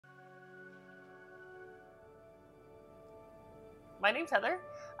My name's Heather.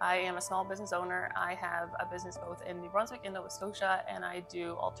 I am a small business owner. I have a business both in New Brunswick and Nova Scotia, and I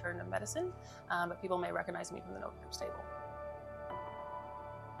do alternative medicine, but people may recognize me from the Nova Group stable.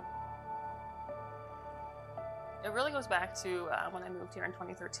 It really goes back to when I moved here in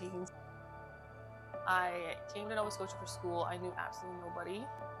 2013. I came to Nova Scotia for school. I knew absolutely nobody,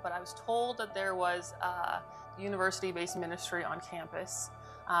 but I was told that there was a university-based ministry on campus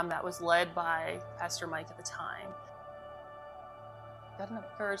that was led by Pastor Mike at the time. I got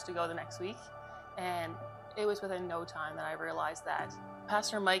enough courage to go the next week, and it was within no time that I realized that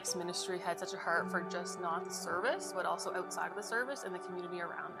Pastor Mike's ministry had such a heart for just not the service, but also outside of the service and the community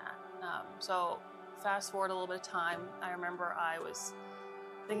around that. So fast forward a little bit of time, I remember I was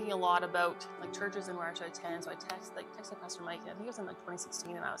thinking a lot about churches and where I should attend. So I texted Pastor Mike, and I think it was in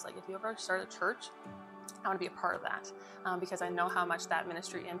 2016, and I was like, if you ever start a church, I want to be a part of that because I know how much that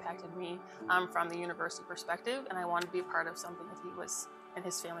ministry impacted me from the university perspective, and I wanted to be a part of something that he was and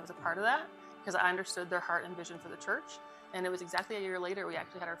his family was a part of that because I understood their heart and vision for the church. And it was exactly a year later we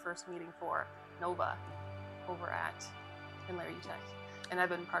actually had our first meeting for Nova over in Larry Tech, and I've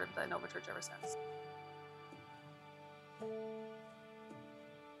been part of the Nova Church ever since.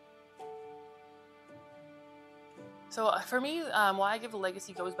 So for me, why I give a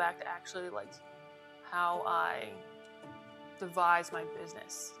legacy goes back to actually how I devise my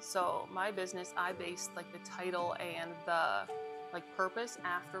business. So my business, I based the title and the purpose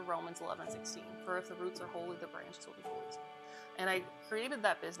after Romans 11:16. For if the roots are holy, the branches will be holy. And I created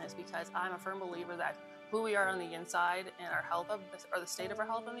that business because I'm a firm believer that who we are on the inside and our health or the state of our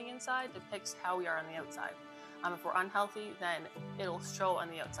health on the inside depicts how we are on the outside. If we're unhealthy, then it'll show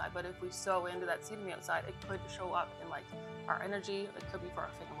on the outside. But if we sow into that seed on the outside, it could show up in our energy. It could be for our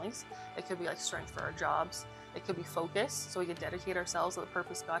families. It could be strength for our jobs. It could be focus, so we can dedicate ourselves to the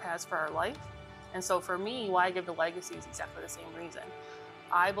purpose God has for our life. And so for me, why I give the legacy is exactly the same reason.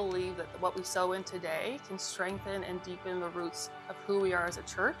 I believe that what we sow in today can strengthen and deepen the roots of who we are as a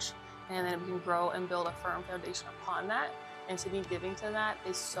church, and then we can grow and build a firm foundation upon that. And to me, giving to that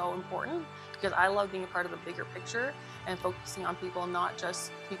is so important because I love being a part of the bigger picture and focusing on people, not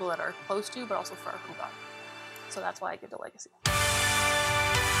just people that are close to, but also far from God. So that's why I give the legacy.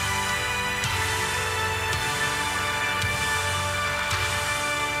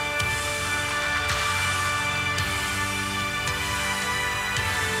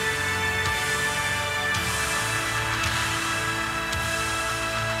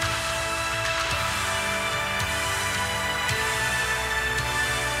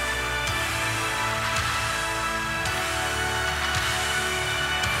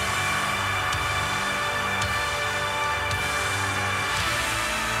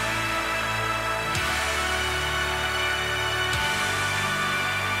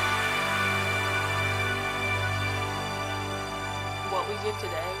 What we give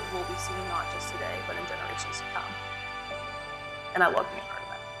today will be seen not just today, but in generations to come. And I love being a part of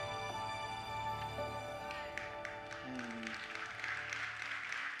that.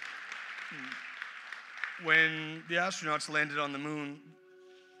 When the astronauts landed on the moon,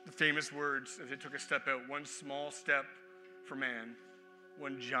 the famous words, as they took a step out, one small step for man,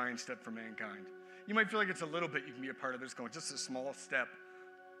 one giant step for mankind. You might feel like it's a little bit you can be a part of it. It's going just a small step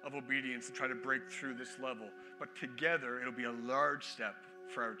of obedience to try to break through this level. But together, it'll be a large step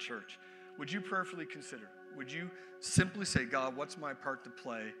for our church. Would you prayerfully consider? Would you simply say, God, what's my part to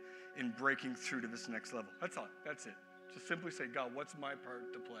play in breaking through to this next level? That's all. That's it. Just simply say, God, what's my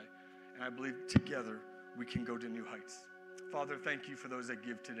part to play? And I believe together we can go to new heights. Father, thank you for those that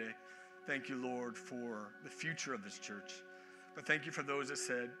give today. Thank you, Lord, for the future of this church. But thank you for those that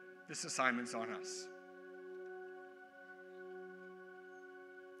said, this assignment's on us.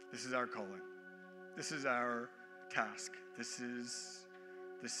 This is our calling. This is our task. This is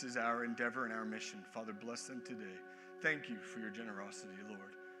our endeavor and our mission. Father, bless them today. Thank you for your generosity, Lord,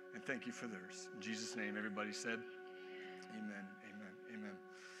 and thank you for theirs. In Jesus' name, everybody said, amen, amen,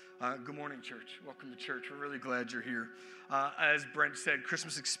 amen. Good morning, church. Welcome to church. We're really glad you're here. As Brent said,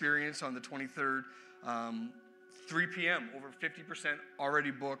 Christmas experience on the 23rd. 3 p.m., over 50%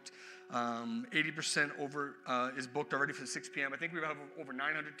 already booked. 80% over is booked already for the 6 p.m. I think we have over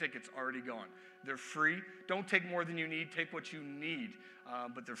 900 tickets already gone. They're free. Don't take more than you need. Take what you need,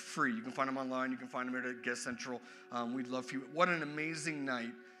 but they're free. You can find them online. You can find them at Guest Central. We'd love for you. What an amazing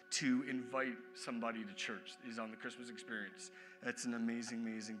night to invite somebody to church is on the Christmas experience. It's an amazing,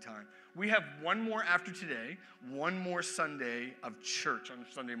 amazing time. We have one more after today, one more Sunday of church on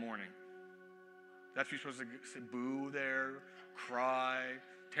Sunday morning. That's what you're supposed to say boo there, cry,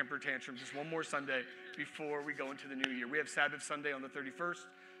 temper tantrum. Just one more Sunday before we go into the new year. We have Sabbath Sunday on the 31st.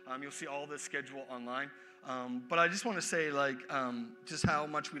 You'll see all the schedule online. But I just want to say, just how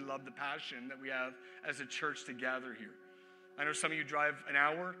much we love the passion that we have as a church to gather here. I know some of you drive an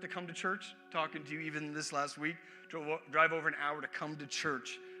hour to come to church. Talking to you even this last week, drive over an hour to come to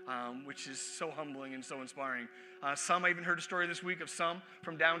church, which is so humbling and so inspiring. Some, I even heard a story this week of some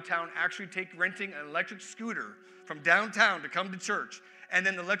from downtown actually renting an electric scooter from downtown to come to church. And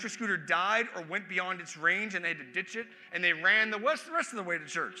then the electric scooter died or went beyond its range and they had to ditch it. And they ran the rest of the way to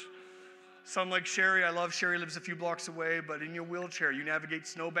church. Some like Sherry, I love Sherry, lives a few blocks away, but in your wheelchair, you navigate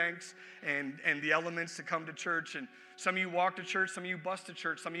snowbanks and the elements to come to church. And some of you walk to church, some of you bus to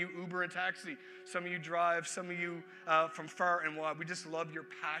church, some of you Uber a taxi, some of you drive, some of you from far and wide. We just love your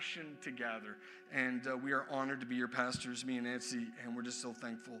passion to gather. And we are honored to be your pastors, me and Nancy, and we're just so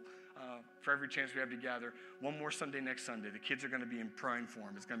thankful for every chance we have to gather. One more Sunday next Sunday. The kids are going to be in prime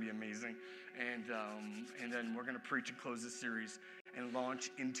form. It's going to be amazing. And then we're going to preach and close this series and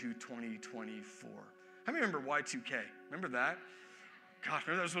launch into 2024. How many remember Y2K? Remember that? Gosh,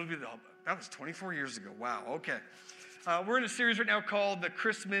 remember that was supposed to be that was 24 years ago. Wow, okay. We're in a series right now called The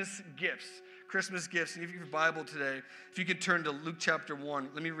Christmas Gifts. Christmas Gifts. And if you have your Bible today, if you could turn to Luke chapter 1.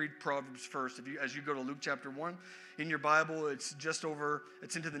 Let me read Proverbs first. As you go to Luke chapter 1, in your Bible, it's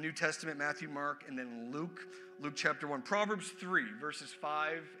into the New Testament, Matthew, Mark, and then Luke chapter 1. Proverbs 3, verses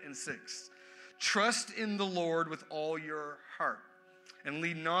 5 and 6. Trust in the Lord with all your heart, and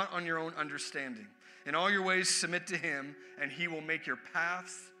lean not on your own understanding. In all your ways submit to him, and he will make your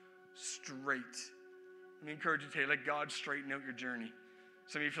paths straight. Let me encourage you today, let God straighten out your journey.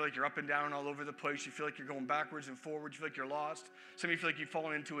 Some of you feel like you're up and down all over the place. You feel like you're going backwards and forwards. You feel like you're lost. Some of you feel like you've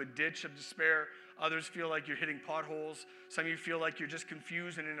fallen into a ditch of despair. Others feel like you're hitting potholes. Some of you feel like you're just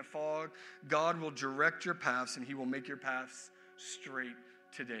confused and in a fog. God will direct your paths, and he will make your paths straight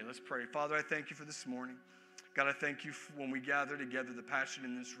today. Let's pray. Father, I thank you for this morning. God, I thank you for when we gather together, the passion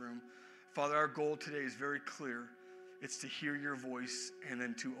in this room. Father, our goal today is very clear. It's to hear your voice and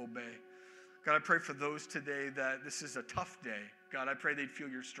then to obey. God, I pray for those today that this is a tough day. God, I pray they'd feel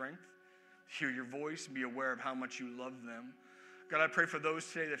your strength, hear your voice, and be aware of how much you love them. God, I pray for those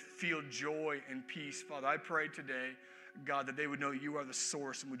today that feel joy and peace. Father, I pray today, God, that they would know you are the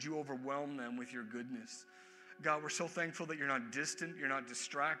source, and would you overwhelm them with your goodness. God, we're so thankful that you're not distant, you're not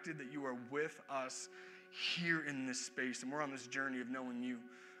distracted, that you are with us here in this space, and we're on this journey of knowing you.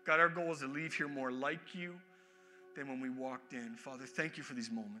 God, our goal is to leave here more like you than when we walked in. Father, thank you for these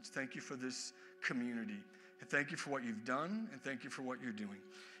moments. Thank you for this community. And thank you for what you've done, and thank you for what you're doing.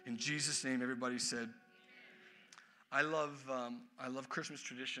 In Jesus' name, everybody said, I love Christmas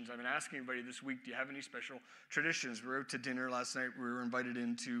traditions. I've been asking everybody this week, do you have any special traditions? We were out to dinner last night. We were invited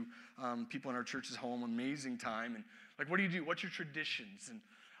into people in our church's home. Amazing time. And what do you do? What's your traditions? And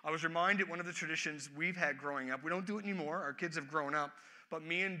I was reminded one of the traditions we've had growing up. We don't do it anymore. Our kids have grown up. But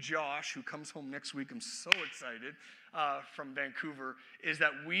me and Josh, who comes home next week, I'm so excited, from Vancouver, is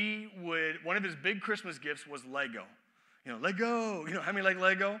that one of his big Christmas gifts was Lego. Lego. How many like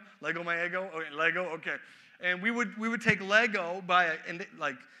Lego? Lego my ego? Okay, Lego, okay. And we would take Lego,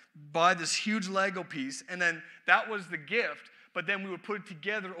 buy this huge Lego piece, and then that was the gift, but then we would put it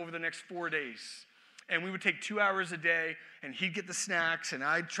together over the next 4 days. And we would take 2 hours a day, and he'd get the snacks, and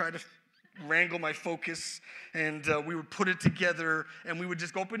I'd try to wrangle my focus, and we would put it together, and we would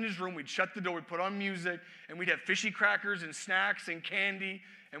just go up in his room, we'd shut the door, we'd put on music, and we'd have fishy crackers and snacks and candy,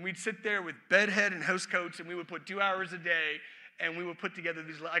 and we'd sit there with bedhead and house coats, and we would put 2 hours a day, and we would put together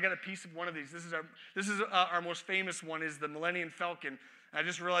these. I got a piece of one of these. This is our most famous one, is the Millennium Falcon. I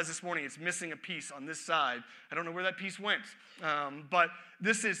just realized this morning it's missing a piece on this side. I don't know where that piece went, but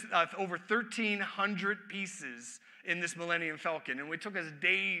this is over 1,300 pieces in this Millennium Falcon, and it took us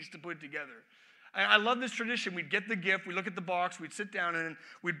days to put it together. I love this tradition. We'd get the gift, we'd look at the box, we'd sit down, and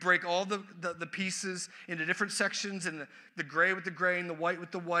we'd break all the pieces into different sections, and the gray with the gray, and the white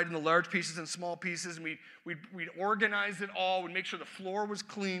with the white, and the large pieces and small pieces, and we'd organize it all. We'd make sure the floor was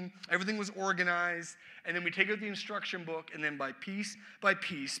clean, everything was organized, and then we'd take out the instruction book, and then by piece,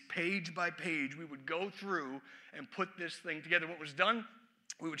 page by page, we would go through and put this thing together. What was done,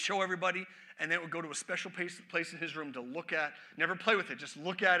 we would show everybody, and then it would go to a special place in his room to look at. Never play with it, just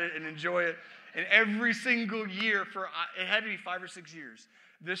look at it and enjoy it. And every single year, it had to be 5 or 6 years,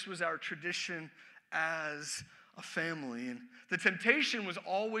 this was our tradition as a family. And the temptation was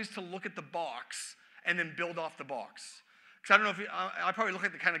always to look at the box and then build off the box. Because I don't know if I probably look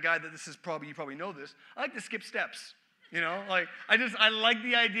like the kind of guy that you probably know this. I like to skip steps. I like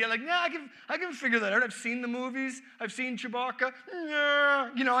the idea. I can figure that out. I've seen the movies. I've seen Chewbacca.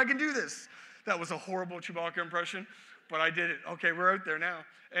 I can do this. That was a horrible Chewbacca impression, but I did it. Okay, we're out there now.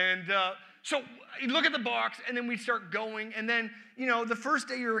 And So you look at the box, and then we start going, and then, the first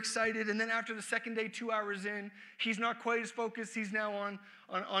day you're excited, and then after the second day, 2 hours in, he's not quite as focused. He's now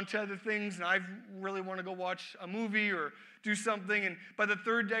on to other things, and I really want to go watch a movie or do something, and by the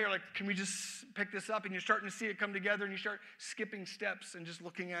third day, you're like, can we just pick this up? And you're starting to see it come together, and you start skipping steps and just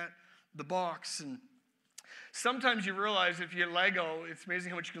looking at the box. And sometimes you realize if you Lego, it's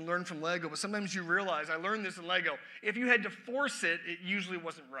amazing how much you can learn from Lego, but sometimes you realize, I learned this in Lego, if you had to force it, it usually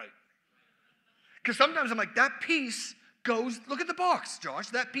wasn't right. Because sometimes I'm like, that piece goes, look at the box, Josh,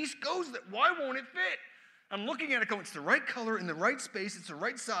 that piece goes, why won't it fit? I'm looking at it going, it's the right color, in the right space, it's the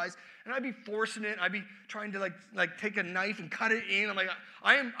right size, and I'd be forcing it, I'd be trying to like take a knife and cut it in. I'm like,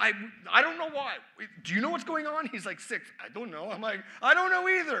 I don't know why. Do you know what's going on? He's like 6. I don't know. I'm like, I don't know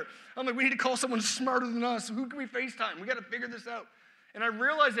either. I'm like, we need to call someone smarter than us. Who can we FaceTime? We got to figure this out. And I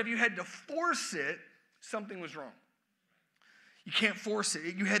realized if you had to force it, something was wrong. You can't force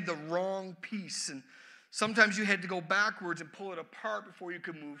it. You had the wrong piece. And sometimes you had to go backwards and pull it apart before you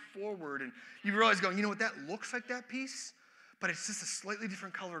could move forward. And you realize going, you know what, that looks like that piece, but it's just a slightly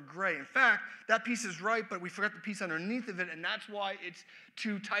different color gray. In fact, that piece is right, but we forgot the piece underneath of it, and that's why it's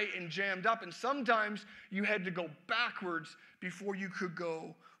too tight and jammed up. And sometimes you had to go backwards before you could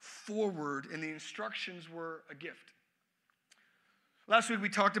go forward, and the instructions were a gift. Last week we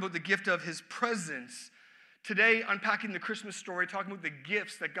talked about the gift of his presence. Today, unpacking the Christmas story, talking about the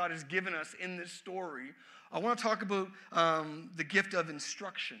gifts that God has given us in this story, I want to talk about the gift of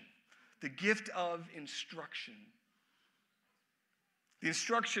instruction. The gift of instruction. The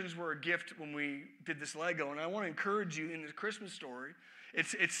instructions were a gift when we did this Lego, and I want to encourage you in the Christmas story.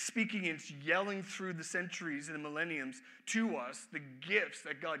 It's speaking, it's yelling through the centuries and the millenniums to us, the gifts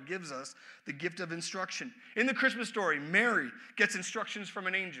that God gives us, the gift of instruction. In the Christmas story, Mary gets instructions from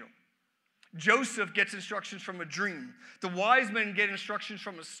an angel. Joseph gets instructions from a dream. The wise men get instructions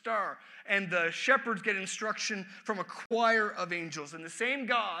from a star. And the shepherds get instruction from a choir of angels. And the same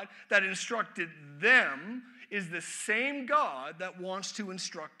God that instructed them is the same God that wants to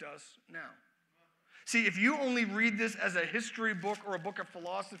instruct us now. See, if you only read this as a history book or a book of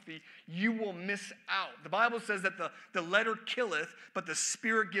philosophy, you will miss out. The Bible says that the letter killeth, but the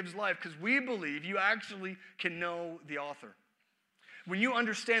Spirit gives life, because we believe you actually can know the author. When you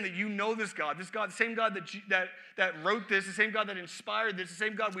understand that you know this God, the same God that wrote this, the same God that inspired this, the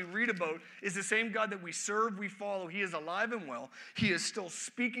same God we read about, is the same God that we serve, we follow. He is alive and well. He is still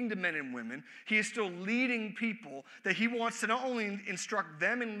speaking to men and women. He is still leading people, that he wants to not only instruct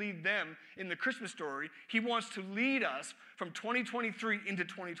them and lead them in the Christmas story, he wants to lead us from 2023 into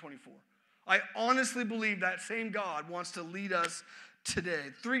 2024. I honestly believe that same God wants to lead us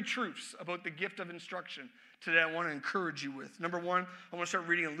today. 3 truths about the gift of instruction today I want to encourage you with. Number 1, I want to start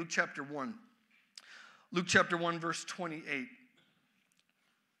reading in Luke chapter 1. Luke chapter 1, verse 28.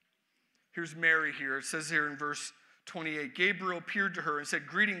 Here's Mary here. It says here in verse 28, Gabriel appeared to her and said,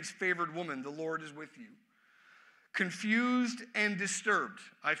 "Greetings, favored woman, the Lord is with you." Confused and disturbed.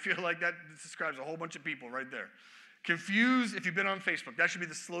 I feel like that describes a whole bunch of people right there. Confused, if you've been on Facebook, that should be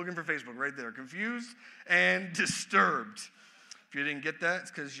the slogan for Facebook right there. Confused and disturbed. If you didn't get that,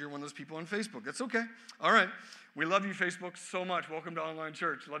 it's because you're one of those people on Facebook. That's okay. All right. We love you, Facebook, so much. Welcome to Online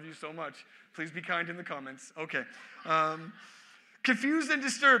Church. Love you so much. Please be kind in the comments. Okay. Confused and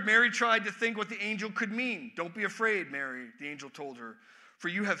disturbed, Mary tried to think what the angel could mean. "Don't be afraid, Mary," the angel told her, "for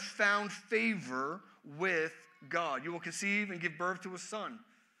you have found favor with God. You will conceive and give birth to a son.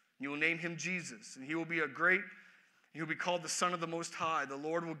 You will name him Jesus, and he will be called the Son of the Most High. The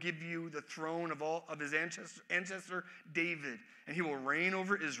Lord will give you the throne of his ancestor David, and he will reign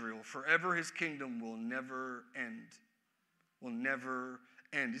over Israel forever. His kingdom will never end." Will never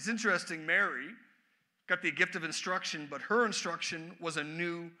end. It's interesting, Mary got the gift of instruction, but her instruction was a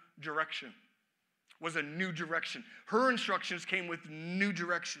new direction. Her instructions came with new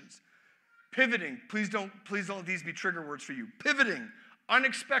directions. Pivoting. Please don't let these be trigger words for you. Pivoting,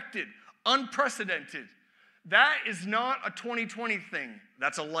 unexpected, unprecedented. That is not a 2020 thing.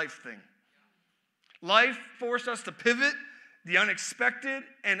 That's a life thing. Life forced us to pivot. The unexpected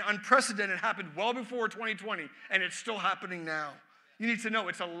and unprecedented happened well before 2020, and it's still happening now. You need to know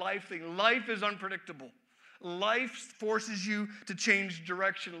it's a life thing. Life is unpredictable. Life forces you to change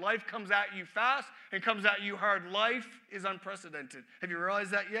direction. Life comes at you fast and comes at you hard. Life is unprecedented. Have you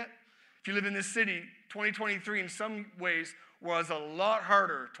realized that yet? If you live in this city, 2023 in some ways was a lot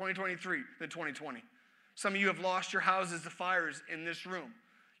harder, 2023, than 2020. Some of you have lost your houses to fires in this room.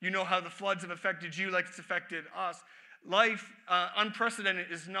 You know how the floods have affected you like it's affected us. Life,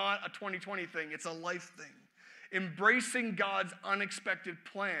 unprecedented, is not a 2020 thing. It's a life thing. Embracing God's unexpected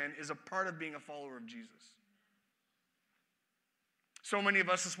plan is a part of being a follower of Jesus. So many of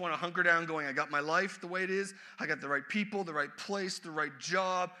us just want to hunker down going, I got my life the way it is. I got the right people, the right place, the right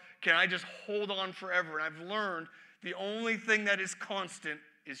job. Can I just hold on forever? And I've learned the only thing that is constant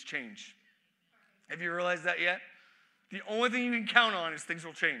is change. Have you realized that yet? The only thing you can count on is things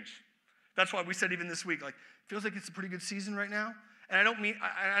will change. That's why we said even this week, like, feels like it's a pretty good season right now. And I don't mean,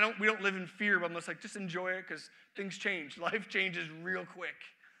 we don't live in fear, but I'm just like, just enjoy it because things change. Life changes real quick.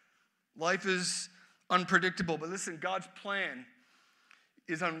 Life is unpredictable. But listen, God's plan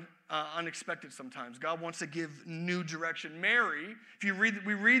is unexpected sometimes. God wants to give new direction. Mary, if you read,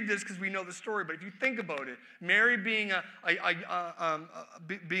 we read this because we know the story, but if you think about it, Mary being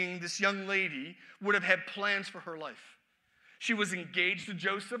being this young lady would have had plans for her life. She was engaged to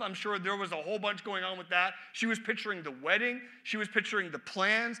Joseph. I'm sure there was a whole bunch going on with that. She was picturing the wedding. She was picturing the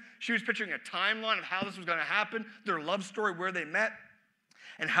plans. She was picturing a timeline of how this was going to happen, their love story, where they met,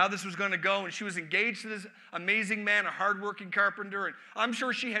 and how this was going to go. And she was engaged to this amazing man, a hardworking carpenter. And I'm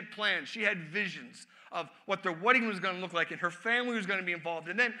sure she had plans. She had visions of what their wedding was going to look like, and her family was going to be involved.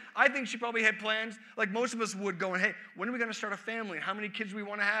 And then I think she probably had plans, like most of us would, going, hey, when are we going to start a family? And how many kids do we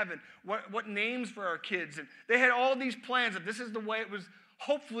want to have? And what names for our kids? And they had all these plans that this is the way it was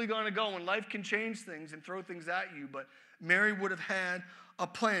hopefully going to go. And life can change things and throw things at you. But Mary would have had a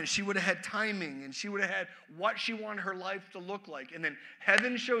plan. She would have had timing, and she would have had what she wanted her life to look like. And then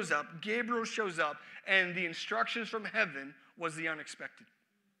heaven shows up, Gabriel shows up, and the instructions from heaven was the unexpected.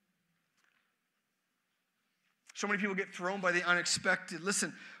 So many people get thrown by the unexpected.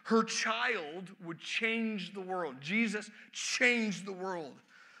 Listen, her child would change the world. Jesus changed the world.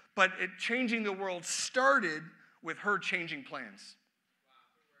 But changing the world started with her changing plans.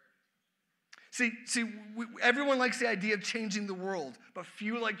 See, everyone likes the idea of changing the world, but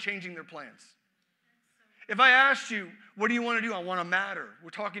few like changing their plans. If I asked you, what do you want to do? I want to matter.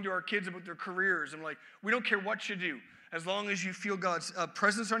 We're talking to our kids about their careers. I'm like, we don't care what you do, as long as you feel God's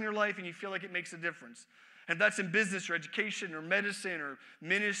presence on your life and you feel like it makes a difference. And that's in business or education or medicine or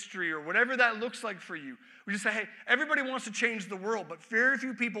ministry or whatever that looks like for you. We just say, hey, everybody wants to change the world, but very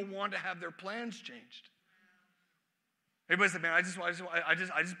few people want to have their plans changed. Everybody said, man,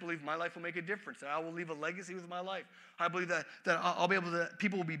 I just believe my life will make a difference, that I will leave a legacy with my life. I believe that I'll be able to,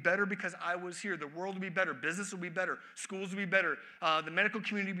 people will be better because I was here. The world will be better. Business will be better. Schools will be better. The medical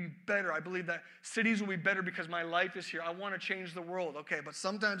community will be better. I believe that cities will be better because my life is here. I want to change the world. Okay, but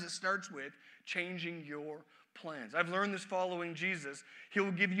sometimes it starts with changing your plans. I've learned this following Jesus.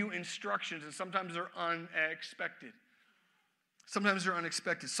 He'll give you instructions, and sometimes they're unexpected. Sometimes they're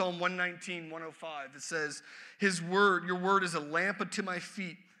unexpected. Psalm 119, 105, it says, His word, your word is a lamp unto my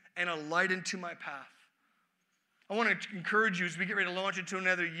feet and a light unto my path. I want to encourage you as we get ready to launch into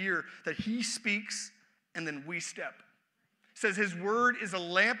another year that He speaks and then we step. It says His word is a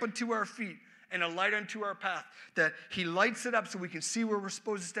lamp unto our feet and a light unto our path, that He lights it up so we can see where we're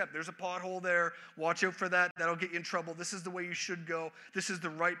supposed to step. There's a pothole there. Watch out for that. That'll get you in trouble. This is the way you should go. This is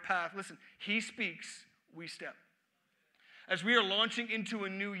the right path. Listen, He speaks, we step. As we are launching into a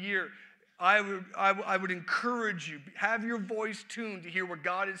new year, I would encourage you, have your voice tuned to hear what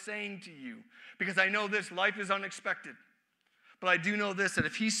God is saying to you. Because I know this, life is unexpected. But I do know this, that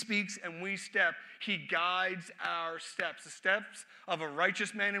if He speaks and we step, He guides our steps. The steps of a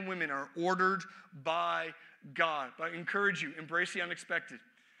righteous man and women are ordered by God. But I encourage you, embrace the unexpected.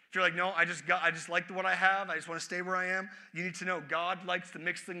 If you're like, no, I just like what I have, I just want to stay where I am, you need to know God likes to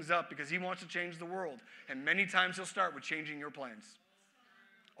mix things up because He wants to change the world. And many times He'll start with changing your plans.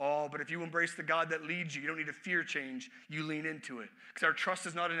 Oh, but if you embrace the God that leads you, you don't need to fear change, you lean into it. Because our trust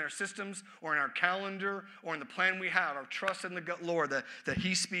is not in our systems or in our calendar or in the plan we have. Our trust in the Lord, that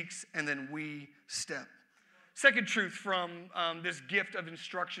He speaks and then we step. Second truth from this gift of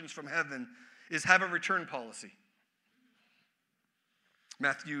instructions from heaven is have a return policy.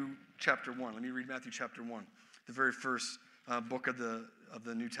 Matthew chapter 1. Let me read Matthew chapter 1, the very first book of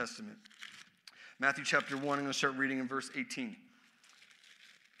the New Testament. Matthew chapter 1, I'm going to start reading in verse 18.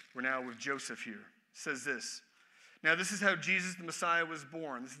 We're now with Joseph here. It says this. Now this is how Jesus the Messiah was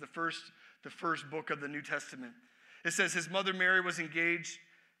born. This is the first book of the New Testament. It says his mother Mary was engaged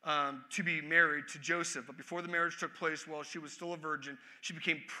to be married to Joseph, but before the marriage took place, while she was still a virgin, she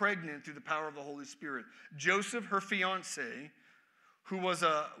became pregnant through the power of the Holy Spirit. Joseph, her fiancé, who was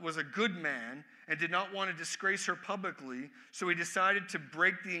a good man and did not want to disgrace her publicly, so he decided to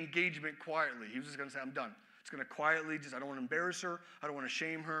break the engagement quietly. He was just going to say, I'm done. It's going to quietly, I don't want to embarrass her, I don't want to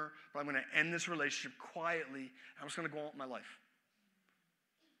shame her, but I'm going to end this relationship quietly, and I'm just going to go on with my life.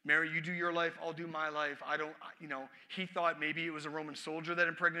 Mary, you do your life, I'll do my life. He thought maybe it was a Roman soldier that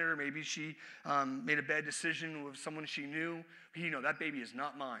impregnated her. Maybe she made a bad decision with someone she knew. That baby is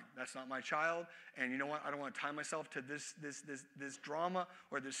not mine. That's not my child. And you know what? I don't want to tie myself to this drama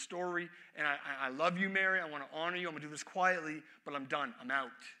or this story. And I love you, Mary. I want to honor you. I'm going to do this quietly, but I'm done. I'm out.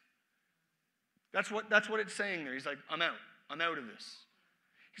 That's what it's saying there. He's like, I'm out. I'm out of this.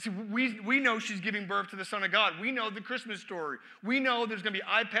 See, we know she's giving birth to the Son of God. We know the Christmas story. We know there's going to be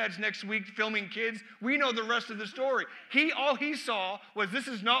iPads next week filming kids. We know the rest of the story. All he saw was, this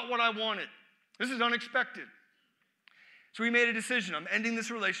is not what I wanted. This is unexpected. So he made a decision. I'm ending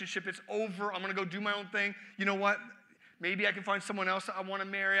this relationship. It's over. I'm going to go do my own thing. You know what? Maybe I can find someone else I want to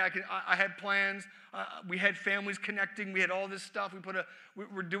marry. I had plans. We had families connecting. We had all this stuff.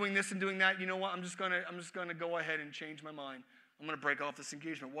 We're doing this and doing that. You know what? I'm just going to go ahead and change my mind. I'm going to break off this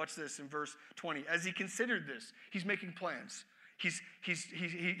engagement. Watch this in verse 20. As he considered this, he's making plans. He's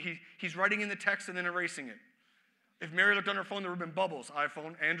writing in the text and then erasing it. If Mary looked on her phone, there would have been bubbles.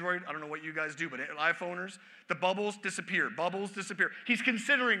 iPhone, Android, I don't know what you guys do, but iPhoners, the bubbles disappear. Bubbles disappear. He's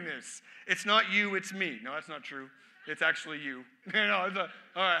considering this. It's not you, it's me. No, that's not true. It's actually you. All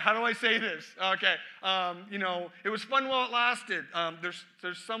right, how do I say this? Okay, it was fun while it lasted.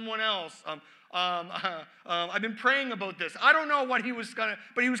 There's someone else. I've been praying about this. I don't know what he was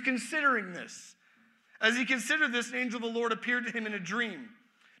but he was considering this. As he considered this, an angel of the Lord appeared to him in a dream.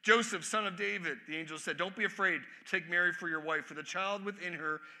 Joseph, son of David, the angel said, don't be afraid. Take Mary for your wife, for the child within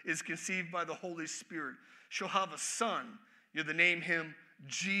her is conceived by the Holy Spirit. She'll have a son. You're to name him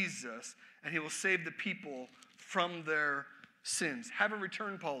Jesus, and he will save the people from their sins. Have a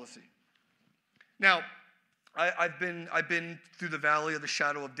return policy. Now, I've been through the valley of the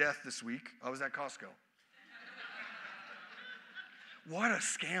shadow of death this week. I was at Costco. What a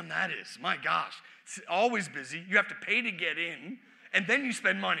scam that is. My gosh. It's always busy. You have to pay to get in, and then you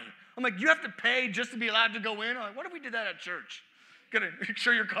spend money. I'm like, you have to pay just to be allowed to go in? I'm like, what if we did that at church? Got to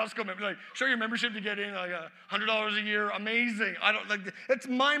show your Costco show your membership to get in, like $100 a year. Amazing. It's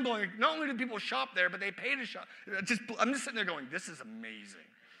mind-blowing. Not only do people shop there, but they pay to shop. I'm just sitting there going, this is amazing.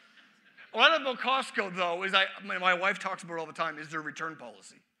 What I love about Costco, though, is my wife talks about it all the time, is their return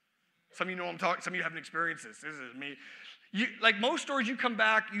policy. Some of you know I'm talking, some of you haven't experienced this. This is me. Like most stores, you come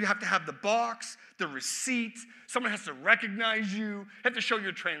back, you have to have the box, the receipt. Someone has to recognize you, have to show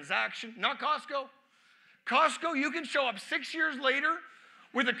your transaction. Not Costco. Costco, you can show up 6 years later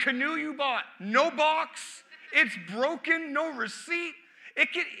with a canoe you bought. No box. It's broken. No receipt.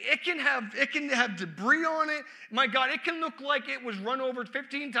 It can have debris on it. My God, it can look like it was run over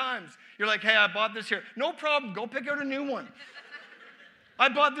 15 times. You're like, hey, I bought this here. No problem. Go pick out a new one. I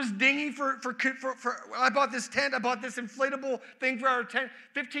bought this dinghy I bought this tent. I bought this inflatable thing for our tent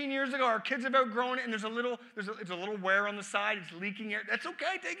 15 years ago. Our kids have outgrown it, and it's a little wear on the side. It's leaking air. That's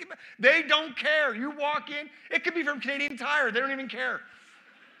okay. Take it back. They don't care. You walk in. It could be from Canadian Tire. They don't even care.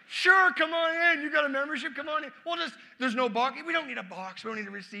 Sure, come on in. You got a membership? Come on in. Well, there's no box. We don't need a box. We don't need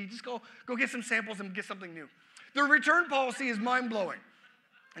a receipt. Just go get some samples and get something new. The return policy is mind-blowing.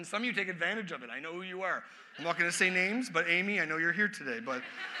 And some of you take advantage of it. I know who you are. I'm not going to say names, but Amy, I know you're here today. But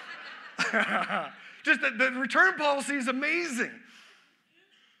just the return policy is amazing.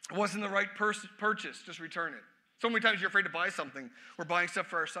 It wasn't the right purchase. Just return it. So many times you're afraid to buy something. We're buying stuff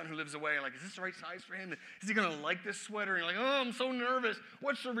for our son who lives away. Like, is this the right size for him? Is he going to like this sweater? And you're like, oh, I'm so nervous.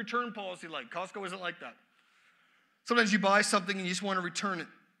 What's the return policy like? Costco isn't like that. Sometimes you buy something and you just want to return it.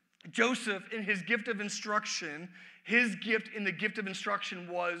 Joseph, in his gift of instruction, his gift in the gift of instruction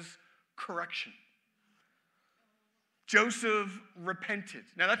was correction. Joseph repented.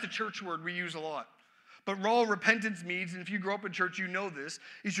 Now, that's a church word we use a lot. But all repentance means, and if you grow up in church, you know this,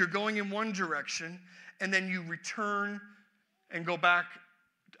 is you're going in one direction, and then you return and go back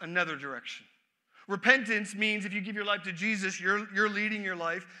another direction. Repentance means if you give your life to Jesus, you're leading your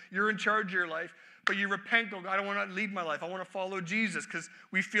life, you're in charge of your life, but you repent, go, God, I don't want to lead my life. I want to follow Jesus, because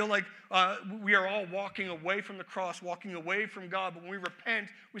we feel like we are all walking away from the cross, walking away from God. But when we repent,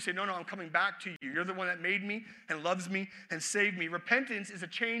 we say, no, I'm coming back to you. You're the one that made me and loves me and saved me. Repentance is a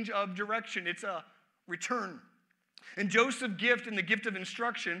change of direction. It's a return. And Joseph's gift in the gift of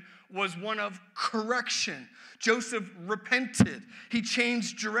instruction was one of correction. Joseph repented. He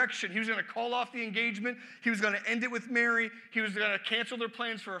changed direction. He was going to call off the engagement. He was going to end it with Mary. He was going to cancel their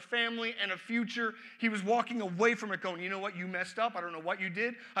plans for a family and a future. He was walking away from it going, you know what? You messed up. I don't know what you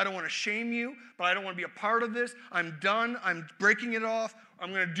did. I don't want to shame you, but I don't want to be a part of this. I'm done. I'm breaking it off.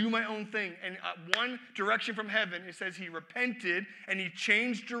 I'm going to do my own thing. And one direction from heaven, it says he repented and he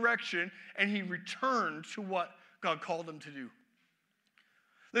changed direction and he returned to what God called him to do.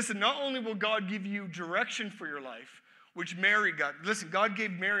 Listen, not only will God give you direction for your life, which Mary got. Listen, God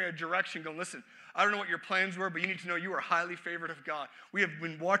gave Mary a direction going, listen, I don't know what your plans were, but you need to know you are highly favored of God. We have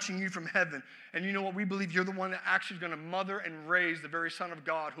been watching you from heaven, and you know what? We believe you're the one that actually is going to mother and raise the very Son of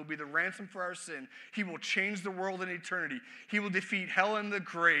God who will be the ransom for our sin. He will change the world in eternity. He will defeat hell and the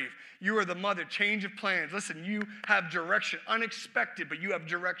grave. You are the mother. Change of plans. Listen, you have direction. Unexpected, but you have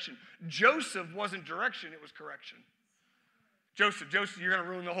direction. Joseph wasn't direction, it was correction. Joseph, you're going to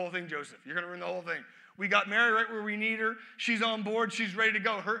ruin the whole thing, Joseph. You're going to ruin the whole thing. We got Mary right where we need her. She's on board. She's ready to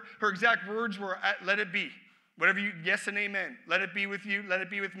go. Her exact words were, let it be. Whatever you, yes and amen. Let it be with you. Let it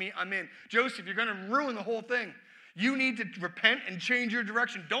be with me. I'm in. Joseph, you're going to ruin the whole thing. You need to repent and change your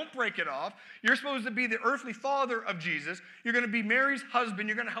direction. Don't break it off. You're supposed to be the earthly father of Jesus. You're going to be Mary's husband.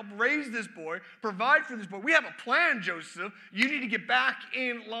 You're going to help raise this boy, provide for this boy. We have a plan, Joseph. You need to get back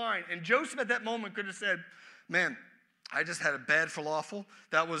in line. And Joseph at that moment could have said, man, I just had a bad falafel.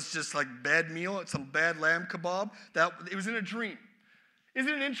 That was just like bad meal. It's some bad lamb kebab. It was in a dream.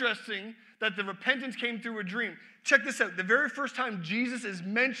 Isn't it interesting that the repentance came through a dream? Check this out. The very first time Jesus is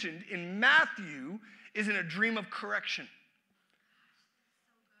mentioned in Matthew is in a dream of correction.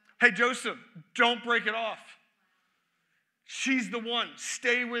 Hey, Joseph, don't break it off. She's the one.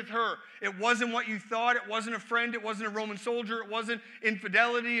 Stay with her. It wasn't what you thought. It wasn't a friend. It wasn't a Roman soldier. It wasn't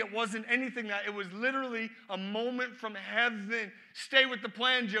infidelity. It wasn't anything that. It was literally a moment from heaven. Stay with the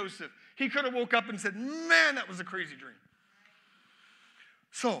plan, Joseph. He could have woke up and said, man, that was a crazy dream.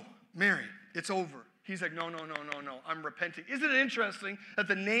 So, Mary, it's over. He's like, no. I'm repenting. Isn't it interesting that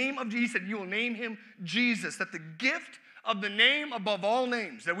the name of Jesus, he said, you will name him Jesus, that the gift of the name above all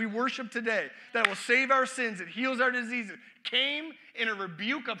names that we worship today, that will save our sins, that heals our diseases, came in a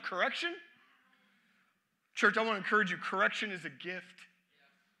rebuke of correction? Church, I want to encourage you, correction is a gift.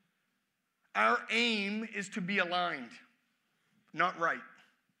 Our aim is to be aligned, not right.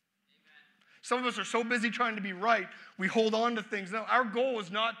 Some of us are so busy trying to be right, we hold on to things. No, our goal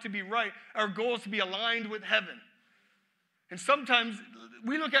is not to be right. Our goal is to be aligned with heaven. And sometimes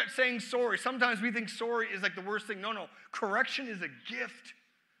we look at saying sorry. Sometimes we think sorry is like the worst thing. No. Correction is a gift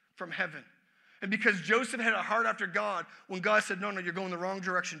from heaven. And because Joseph had a heart after God, when God said, no, you're going the wrong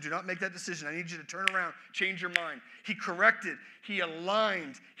direction. Do not make that decision. I need you to turn around, change your mind. He corrected, he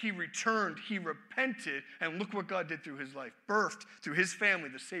aligned, he returned, he repented, and look what God did through his life. Birthed through his family,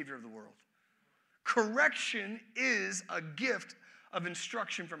 the Savior of the world. Correction is a gift of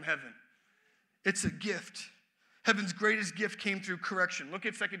instruction from heaven. It's a gift. Heaven's greatest gift came through correction. Look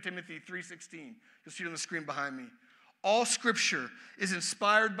at 2 Timothy 3:16. You'll see it on the screen behind me. All scripture is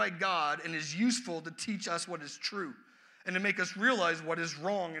inspired by God and is useful to teach us what is true and to make us realize what is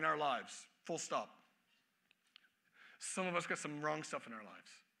wrong in our lives. Full stop. Some of us got some wrong stuff in our lives.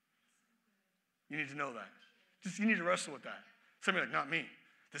 You need to know that. You need to wrestle with that. Some of you are like, not me.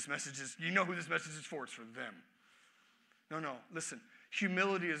 This message is, you know who this message is for. It's for them. No. Listen.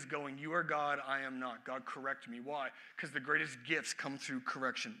 Humility is going, you are God, I am not. God, correct me. Why? Because the greatest gifts come through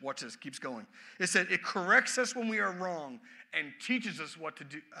correction. Watch this, keeps going. It said, it corrects us when we are wrong and teaches us what to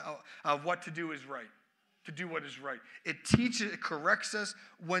do is right. To do what is right. It corrects us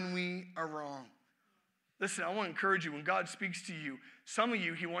when we are wrong. Listen, I want to encourage you, when God speaks to you, some of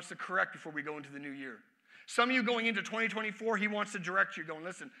you, he wants to correct before we go into the new year. Some of you going into 2024, he wants to direct you, going,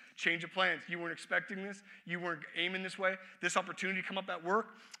 listen, change of plans. You weren't expecting this. You weren't aiming this way. This opportunity come up at work.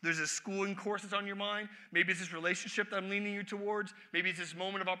 There's a schooling course that's on your mind. Maybe it's this relationship that I'm leaning you towards. Maybe it's this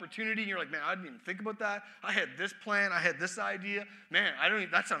moment of opportunity, and you're like, man, I didn't even think about that. I had this plan. I had this idea. Man,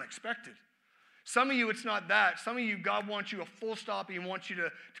 that's unexpected. Some of you, it's not that. Some of you, God wants you a full stop. He wants you to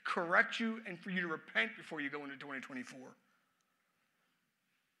correct you and for you to repent before you go into 2024.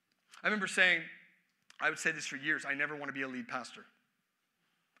 I remember saying, I would say this for years, I never want to be a lead pastor.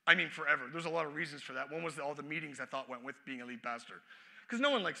 I mean, forever. There's a lot of reasons for that. One was all the meetings I thought went with being a lead pastor. Because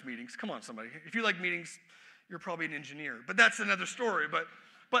no one likes meetings. Come on, somebody. If you like meetings, you're probably an engineer. But that's another story. But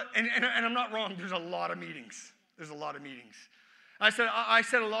I'm not wrong. There's a lot of meetings. There's a lot of meetings. I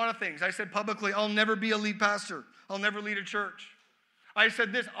said a lot of things. I said publicly, I'll never be a lead pastor. I'll never lead a church. I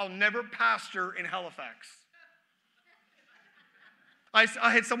said this, I'll never pastor in Halifax. I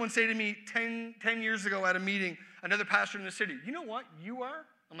had someone say to me 10 years ago at a meeting, another pastor in the city, you know what you are?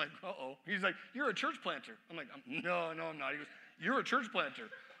 I'm like, uh-oh. He's like, you're a church planter. I'm like, no, I'm not. He goes, you're a church planter.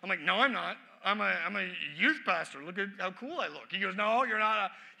 I'm like, no, I'm not. I'm a youth pastor. Look at how cool I look. He goes, no, you're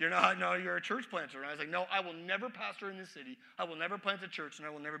not. No, you're a church planter. And I was like, no, I will never pastor in this city. I will never plant a church, and I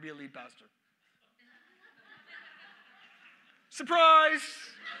will never be a lead pastor. Surprise!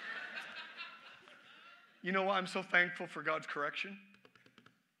 You know what? I'm so thankful for God's correction.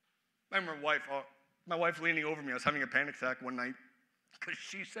 I remember my wife leaning over me. I was having a panic attack one night because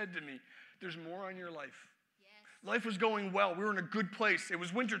she said to me, there's more on your life. Yes. Life was going well. We were in a good place. It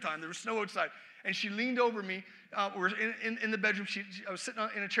was wintertime. There was snow outside. And she leaned over me. We were in the bedroom. I was sitting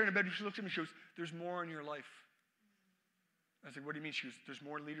in a chair in the bedroom. She looked at me. She goes, there's more in your life. I was like, what do you mean? She goes, there's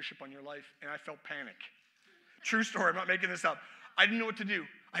more leadership on your life. And I felt panic. True story. I'm not making this up. I didn't know what to do.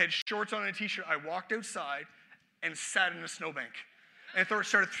 I had shorts on and a T-shirt. I walked outside and sat in a snowbank. And I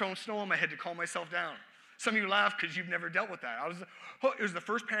started throwing snow on my head to calm myself down. Some of you laugh because you've never dealt with that. It was the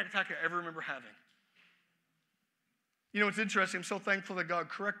first panic attack I ever remember having. You know, it's interesting. I'm so thankful that God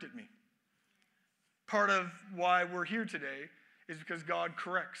corrected me. Part of why we're here today is because God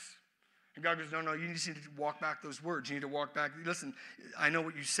corrects. And God goes, no, you just need to walk back those words. You need to walk back. Listen, I know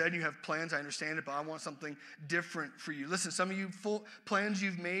what you said. You have plans. I understand it, but I want something different for you. Listen, some of you plans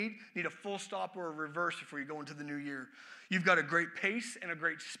you've made need a full stop or a reverse before you go into the new year. You've got a great pace and a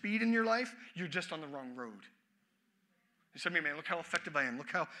great speed in your life. You're just on the wrong road. Some of you, man, look how effective I am.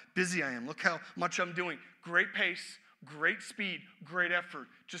 Look how busy I am. Look how much I'm doing. Great pace, great speed, great effort,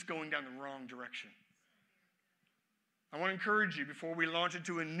 just going down the wrong direction. I want to encourage you before we launch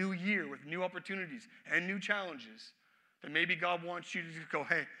into a new year with new opportunities and new challenges that maybe God wants you to go,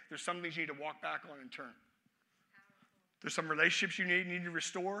 hey, there's some things you need to walk back on and turn. There's some relationships you need to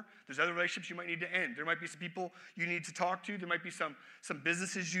restore. There's other relationships you might need to end. There might be some people you need to talk to. There might be some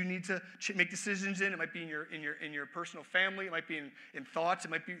businesses you need to make decisions in. It might be in your personal family. It might be in thoughts.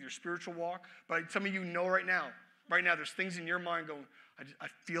 It might be your spiritual walk. But some of you know right now there's things in your mind going, I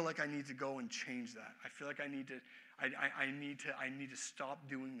feel like I need to go and change that. I feel like I need to stop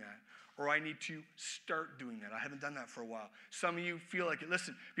doing that. Or I need to start doing that. I haven't done that for a while. Some of you feel like it.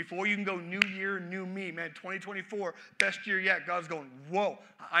 Listen, before you can go new year, new me, man, 2024, best year yet, God's going, whoa,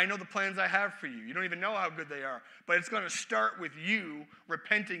 I know the plans I have for you. You don't even know how good they are. But it's going to start with you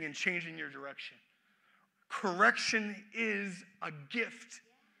repenting and changing your direction. Correction is a gift.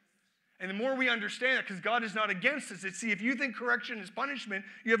 And the more we understand that, because God is not against us. See, if you think correction is punishment,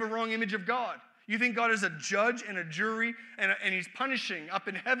 you have a wrong image of God. You think God is a judge and a jury and he's punishing up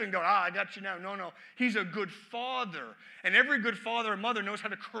in heaven going, I got you now. No. He's a good father. And every good father and mother knows how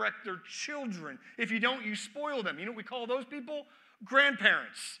to correct their children. If you don't, you spoil them. You know what we call those people?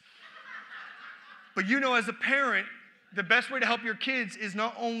 Grandparents. But you know, as a parent, the best way to help your kids is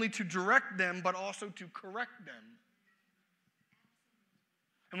not only to direct them, but also to correct them.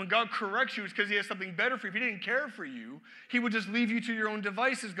 And when God corrects you, it's because he has something better for you. If he didn't care for you, he would just leave you to your own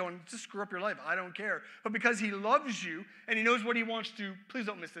devices going, just screw up your life. I don't care. But because he loves you and he knows what he wants to, please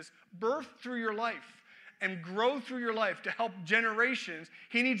don't miss this, birth through your life and grow through your life to help generations,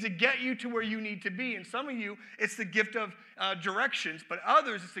 he needs to get you to where you need to be. And some of you, it's the gift of directions, but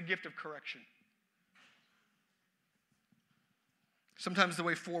others, it's the gift of correction. Sometimes the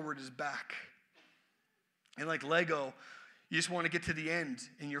way forward is back. And like Lego, you just want to get to the end,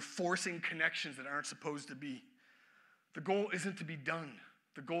 and you're forcing connections that aren't supposed to be. The goal isn't to be done.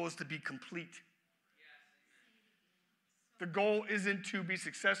 The goal is to be complete. The goal isn't to be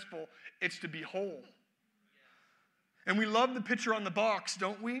successful. It's to be whole. And we love the picture on the box,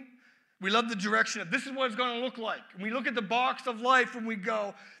 don't we? We love the direction of this is what it's going to look like. And we look at the box of life and we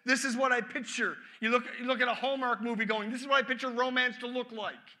go, this is what I picture. You look at a Hallmark movie going, this is what I picture romance to look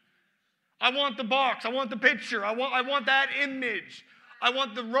like. I want the box. I want the picture. I want that image. I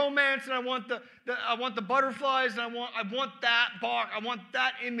want the romance, and I want the butterflies, and I want that box. I want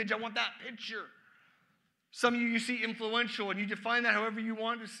that image. I want that picture. Some of you see influential, and you define that however you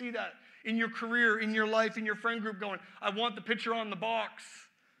want to see that in your career, in your life, in your friend group. Going, I want the picture on the box.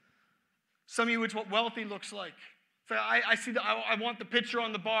 Some of you, it's what wealthy looks like. So I see that. I want the picture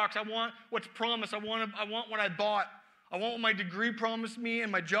on the box. I want what's promised. I want what I bought. I want what my degree promised me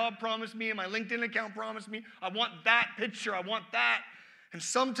and my job promised me and my LinkedIn account promised me. I want that picture. I want that. And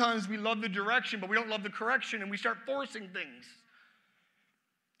sometimes we love the direction, but we don't love the correction, and we start forcing things.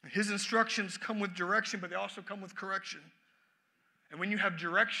 His instructions come with direction, but they also come with correction. And when you have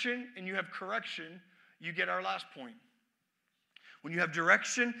direction and you have correction, you get our last point. When you have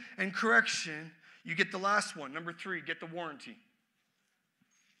direction and correction, you get the last one. Number 3, get the warranty.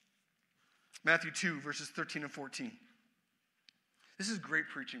 Matthew 2, verses 13 and 14. This is great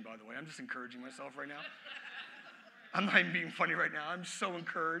preaching, by the way. I'm just encouraging myself right now. I'm not even being funny right now. I'm so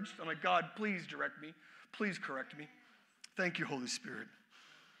encouraged. I'm like, God, please direct me. Please correct me. Thank you, Holy Spirit.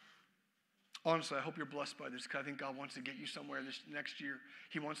 Honestly, I hope you're blessed by this, because I think God wants to get you somewhere this next year.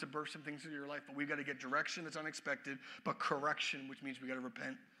 He wants to burst some things into your life, but we've got to get direction that's unexpected, but correction, which means we got to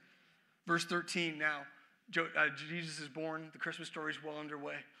repent. Verse 13 now, Jesus is born. The Christmas story is well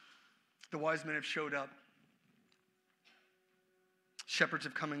underway. The wise men have showed up. Shepherds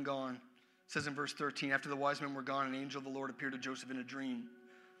have come and gone. It says in verse 13, after the wise men were gone, an angel of the Lord appeared to Joseph in a dream.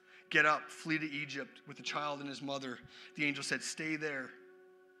 get up, flee to Egypt with the child and his mother. The angel said, stay there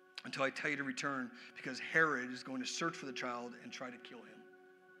until I tell you to return, because Herod is going to search for the child and try to kill him.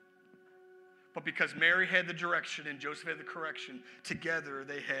 But because Mary had the direction and Joseph had the correction, together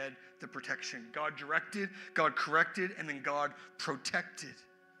they had the protection. God directed, God corrected, and then God protected.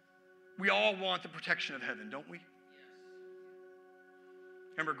 We all want the protection of heaven, don't we? Yes.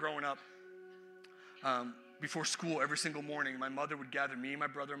 Remember growing up, before school every single morning, my mother would gather me, my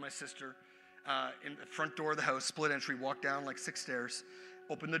brother, and my sister in the front door of the house, split entry, walk down like 6 stairs,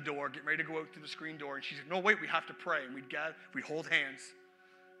 open the door, get ready to go out through the screen door, and she said, no, wait, we have to pray. And we'd hold hands,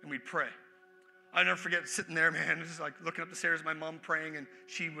 and we'd pray. I'll never forget sitting there, man, just like looking up the stairs, my mom praying, and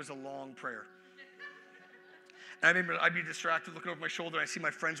she was a long prayer. And I remember I'd be distracted, looking over my shoulder, and I see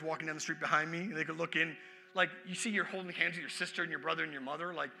my friends walking down the street behind me, and they could look in. Like, you see you're holding hands with your sister and your brother and your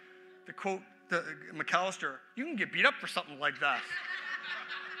mother. Like, the quote, McAllister, you can get beat up for something like that.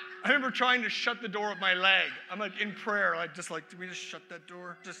 I remember trying to shut the door with my leg. I'm like in prayer, do we just shut that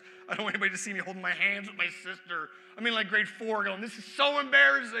door? I don't want anybody to see me holding my hands with my sister. I'm in like grade 4 going, this is so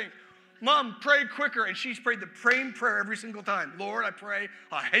embarrassing. Mom, pray quicker. And she's prayed the same prayer every single time. Lord, I pray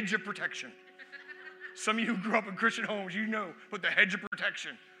a hedge of protection. Some of you who grew up in Christian homes, you know, but the hedge of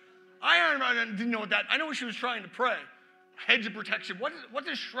protection. I didn't know what that, I know what she was trying to pray. Hedge of protection. What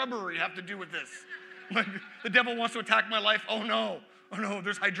does shrubbery have to do with this? Like, the devil wants to attack my life. Oh no,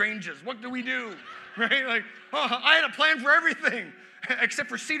 there's hydrangeas. What do we do? Right? Like, I had a plan for everything except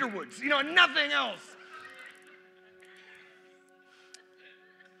for cedar woods. Nothing else.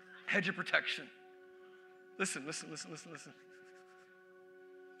 Hedge of protection. Listen.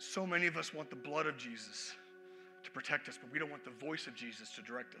 So many of us want the blood of Jesus to protect us, but we don't want the voice of Jesus to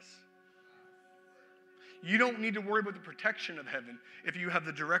direct us. You don't need to worry about the protection of heaven if you have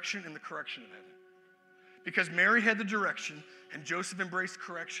the direction and the correction of heaven. Because Mary had the direction and Joseph embraced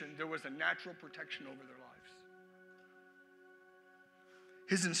correction, there was a natural protection over their lives.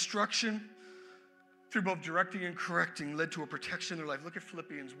 His instruction through both directing and correcting led to a protection in their life. Look at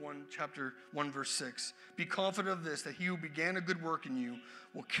Philippians 1, chapter 1, verse 6. Be confident of this, that he who began a good work in you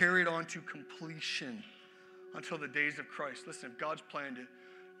will carry it on to completion until the days of Christ. Listen, if God's planned it,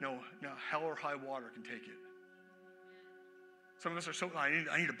 no, hell or high water can take it. Some of us are so, I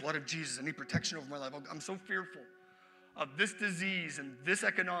need the blood of Jesus. I need protection over my life. I'm so fearful of this disease and this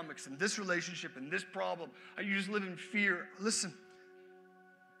economics and this relationship and this problem. You just live in fear. Listen,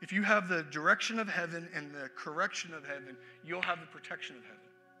 if you have the direction of heaven and the correction of heaven, you'll have the protection of heaven.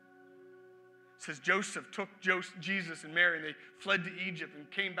 It says Joseph took Jesus and Mary and they fled to Egypt and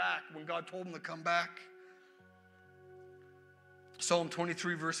came back when God told them to come back. Psalm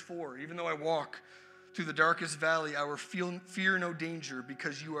 23, verse 4, even though I walk through the darkest valley, I will fear no danger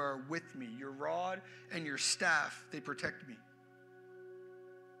because you are with me. Your rod and your staff, they protect me.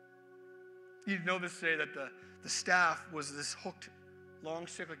 You know this today that the staff was this hooked long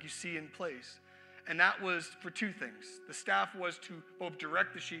stick like you see in place. And that was for two things. The staff was to both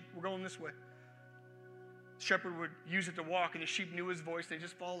direct the sheep. We're going this way. The shepherd would use it to walk, and the sheep knew his voice. They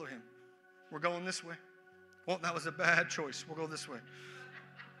just follow him. We're going this way. Well, that was a bad choice. We'll go this way.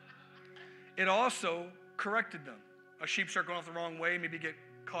 It also corrected them. A sheep start going off the wrong way, maybe get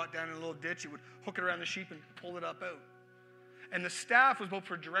caught down in a little ditch. It would hook it around the sheep and pull it up out. And the staff was both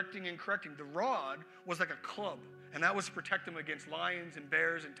for directing and correcting. The rod was like a club, and that was to protect them against lions and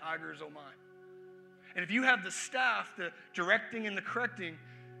bears and tigers, oh my. And if you have the staff, the directing and the correcting,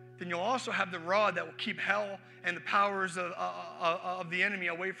 then you'll also have the rod that will keep hell and the powers of the enemy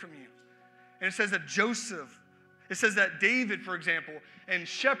away from you. And it says that it says that David, for example, and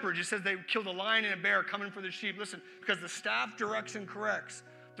shepherds, it says they killed a lion and a bear coming for the sheep. Listen, because the staff directs and corrects,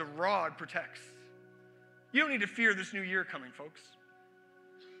 the rod protects. You don't need to fear this new year coming, folks.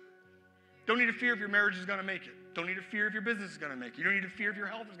 Don't need to fear if your marriage is going to make it. Don't need to fear if your business is going to make it. You don't need to fear if your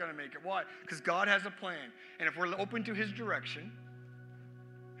health is going to make it. Why? Because God has a plan. And if we're open to his direction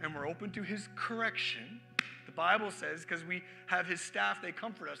and we're open to his correction, the Bible says, because we have his staff, they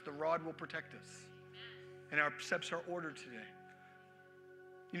comfort us, the rod will protect us. And our steps are ordered today.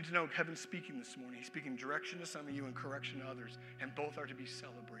 You need to know heaven's speaking this morning. He's speaking direction to some of you and correction to others. And both are to be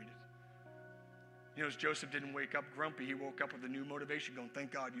celebrated. You know, as Joseph didn't wake up grumpy, he woke up with a new motivation going,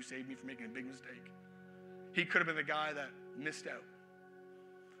 thank God you saved me from making a big mistake. He could have been the guy that missed out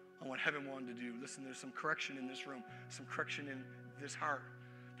on what heaven wanted to do. Listen, there's some correction in this room, some correction in this heart.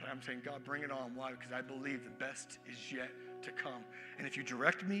 But I'm saying, God, bring it on. Why? Because I believe the best is yet to come. And if you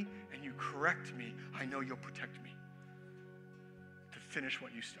direct me and you correct me, I know you'll protect me to finish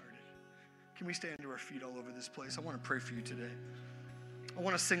what you started. Can we stand to our feet all over this place? I want to pray for you today. I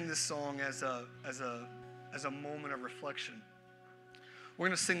want to sing this song as a moment of reflection. We're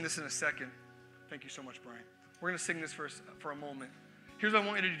going to sing this in a second. Thank you so much, Brian. We're going to sing this for a moment. Here's what I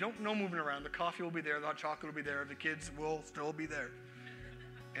want you to do. No moving around. The coffee will be there. The hot chocolate will be there. The kids will still be there.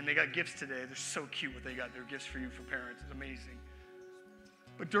 And they got gifts today. They're so cute what they got. They're gifts for you, for parents. It's amazing.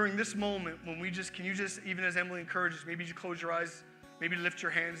 But during this moment, when can you just, even as Emily encourages, maybe you close your eyes, maybe lift your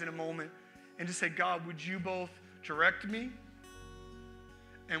hands in a moment, and just say, God, would you both direct me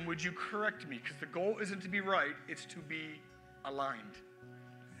and would you correct me? Because the goal isn't to be right, it's to be aligned.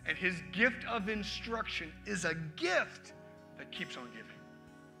 And his gift of instruction is a gift that keeps on giving.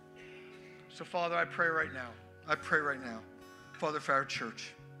 So, Father, I pray right now, Father, for our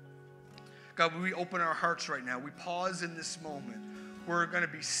church. God, we open our hearts right now. We pause in this moment. We're going to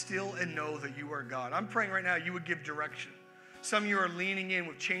be still and know that you are God. I'm praying right now you would give direction. Some of you are leaning in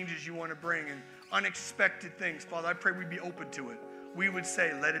with changes you want to bring and unexpected things. Father, I pray we'd be open to it. We would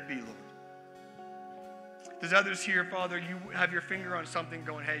say, let it be, Lord. There's others here, Father, you have your finger on something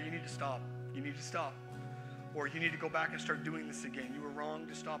going, hey, you need to stop. You need to stop. Or you need to go back and start doing this again. You were wrong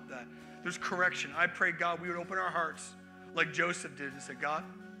to stop that. There's correction. I pray, God, we would open our hearts like Joseph did and say, God,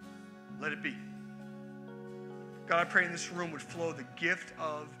 let it be. God, I pray in this room would flow the gift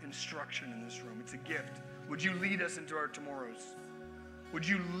of instruction in this room. It's a gift. Would you lead us into our tomorrows? Would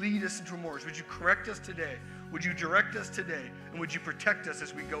you lead us into tomorrows? Would you correct us today? Would you direct us today? And would you protect us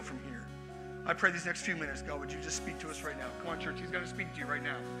as we go from here? I pray these next few minutes, God, would you just speak to us right now? Come on, church. He's going to speak to you right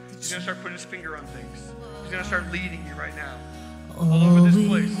now. He's going to start putting his finger on things. He's going to start leading you right now. All over this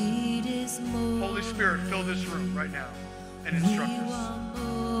place. Holy Spirit, fill this room right now and instruct us.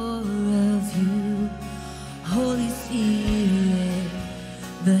 More of you, Holy Spirit,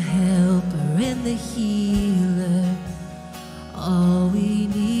 the helper and the healer. All we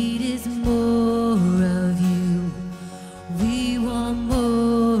need is more of you. We want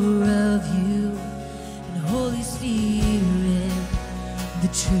more of you. And Holy Spirit, the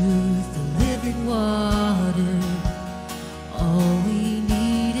truth, the living water. All we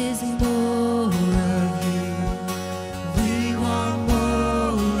need is more of you. We want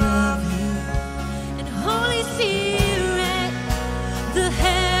more of you. And Holy Spirit, the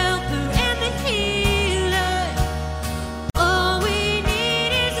helper and the healer. All we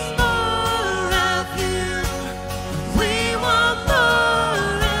need is more of you. We want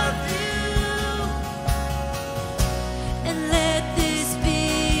more of you. And let this be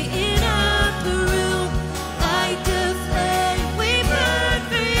an upper room, light the flame we burn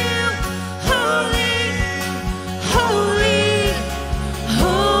for you. Holy, holy,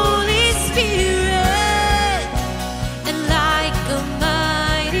 Holy Spirit. And like a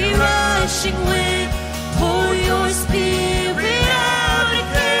mighty rushing wind, pour your spirit out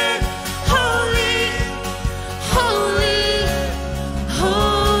again. Holy, holy,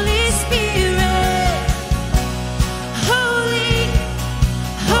 Holy Spirit. Holy,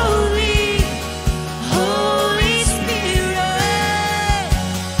 holy, Holy Spirit.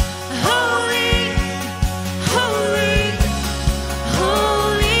 Holy, holy,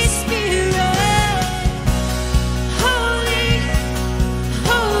 Holy Spirit. Holy,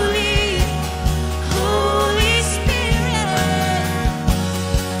 holy, Holy Spirit.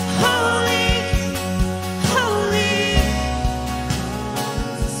 Holy, holy,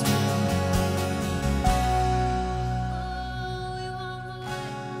 oh, we want more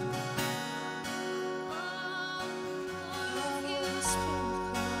of you,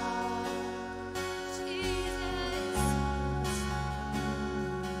 Jesus.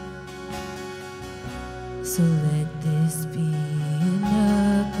 So let this be an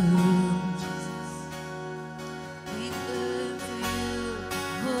upper room, Jesus. We burn for you,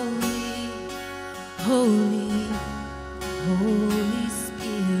 holy, holy, Holy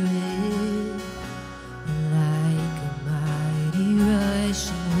Spirit. Like a mighty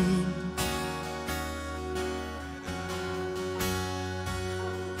rushing wind.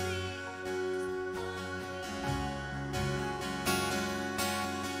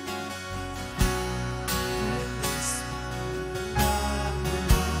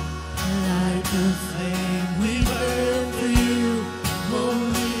 Like a flame we burn for you.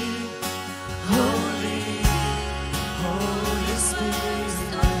 Holy, holy, Holy Spirit.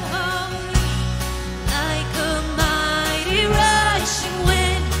 Like a mighty rushing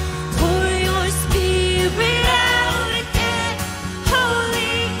wind, pour your spirit out again.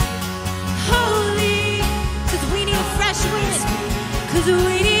 Holy, holy, 'cause we need a fresh wind. 'Cause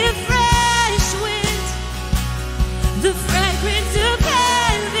we need a fresh wind. The fragrance of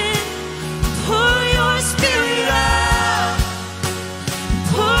heaven. Pour your spirit out.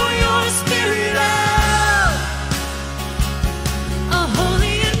 Pour your spirit out. A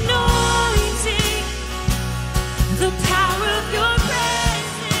holy anointing. The power of your presence.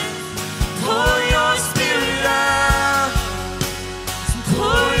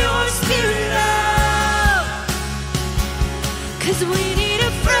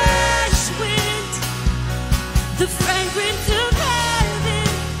 the fragrance of heaven.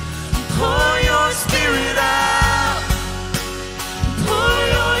 Pour your spirit out. Pour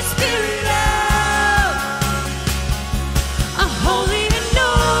your spirit out. A holy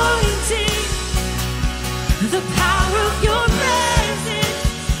anointing, the power of your presence.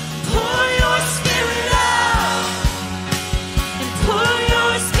 Pour your spirit out. And pour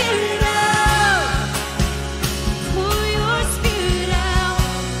your spirit out. Pour your spirit out.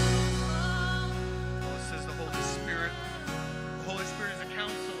 Oh, it says the Holy Spirit. The Holy Spirit is a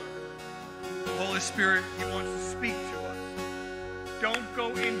counselor. The Holy Spirit, He wants to speak to us. Don't go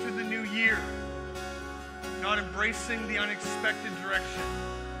into the new year not embracing the unexpected direction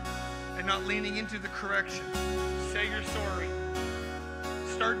and not leaning into the correction. Say you're sorry.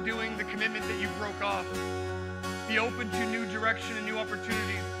 Start doing the commitment that you broke off. Be open to new direction and new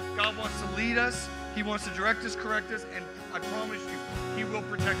opportunities. God wants to lead us. He wants to direct us, correct us, and I promise you, He will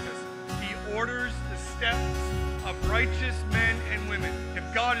protect us. He orders the steps of righteous men and women. If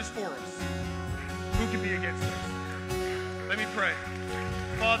God is for us, who can be against us? Let me pray.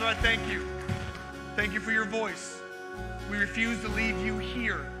 Father, I thank you. Thank you for your voice. We refuse to leave you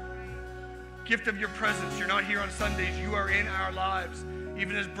here. Gift of your presence. You're not here on Sundays. You are in our lives.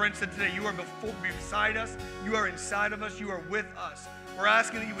 Even as Brent said today, you are beside us. You are inside of us. You are with us. We're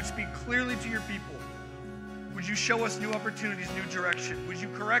asking that you would speak clearly to your people. Would you show us new opportunities, new direction? Would you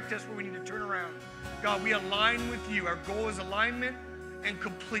correct us where we need to turn around? God, we align with you. Our goal is alignment and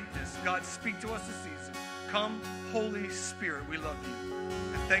completeness. God, speak to us this season. Come, Holy Spirit, we love you.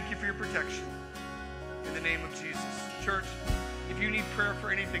 And thank you for your protection. In the name of Jesus. Church, if you need prayer for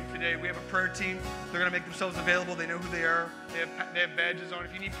anything today, we have a prayer team. They're going to make themselves available. They know who they are. They have badges on.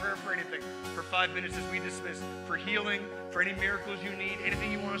 If you need prayer for anything, for 5 minutes as we dismiss, for healing, for any miracles you need,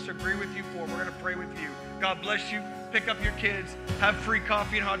 anything you want us to agree with you for, we're going to pray with you. God bless you. Pick up your kids. Have free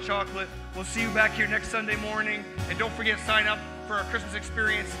coffee and hot chocolate. We'll see you back here next Sunday morning. And don't forget, sign up for our Christmas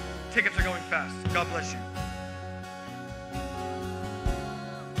experience. Tickets are going fast. God bless you.